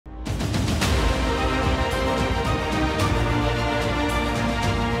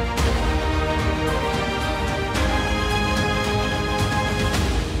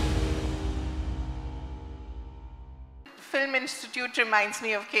Institute reminds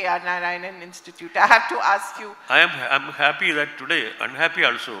me of KR Narayanan Institute. I have to ask you. I'm happy that today, unhappy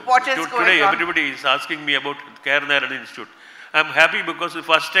also. What is going today on? Everybody is asking me about KR Narayanan Institute. I'm happy because the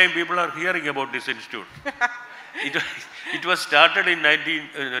first time people are hearing about this institute. It was started in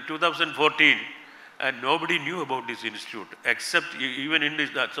 2014 and nobody knew about this institute except even in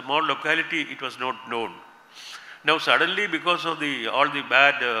this small locality it was not known. Now suddenly because of all the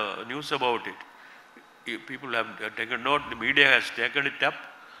bad news about it, people have taken note, the media has taken it up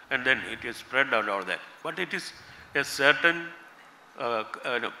and then it is spread and all that. But it is a certain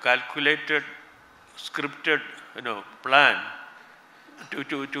calculated, scripted plan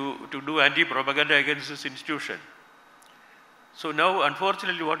to do anti-propaganda against this institution. So now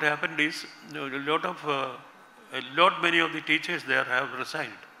unfortunately what happened is many of the teachers there have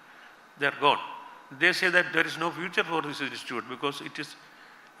resigned. They are gone. They say that there is no future for this institute because it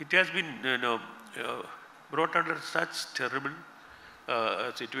has been brought under such terrible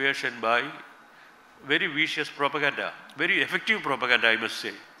situation by very vicious propaganda, very effective propaganda, I must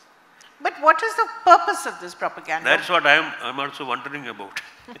say. But what is the purpose of this propaganda? That's what I'm also wondering about.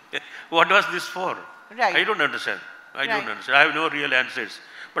 What was this for? Right. I don't understand. I don't understand. I have no real answers.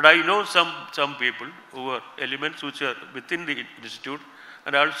 But I know some people who are elements which are within the institute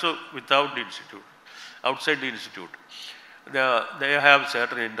and also without the institute, outside the institute. They have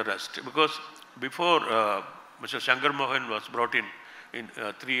certain interest because before Mr. Shankar Mohan was brought in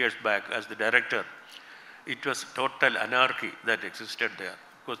 3 years back as the director, it was total anarchy that existed there.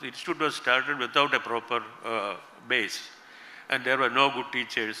 Because the institute was started without a proper base and there were no good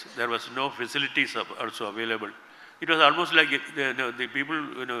teachers, there was no facilities also available. It was almost like the people,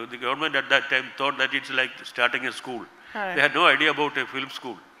 the government at that time thought that it's like starting a school. Right. They had no idea about a film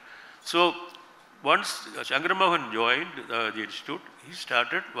school. So once Shankar Mohan joined the institute, he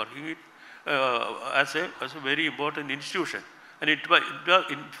started working it as a very important institution. And in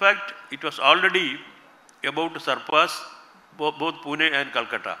fact, it was already about to surpass both Pune and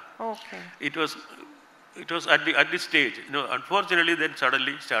Calcutta. Okay. It was at this stage. Unfortunately, then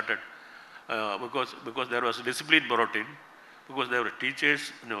suddenly started because there was discipline brought in, because there were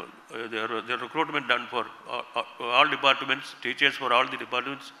teachers. There were recruitment done for all departments, teachers for all the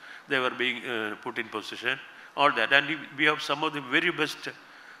departments. They were being put in position. All that, and we have some of the very best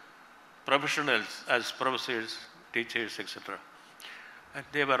professionals as professors, teachers, etc. And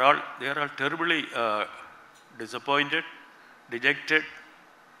they are all terribly disappointed, dejected,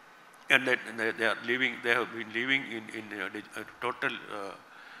 and they have been living in total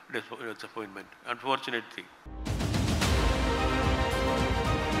disappointment. Unfortunate thing.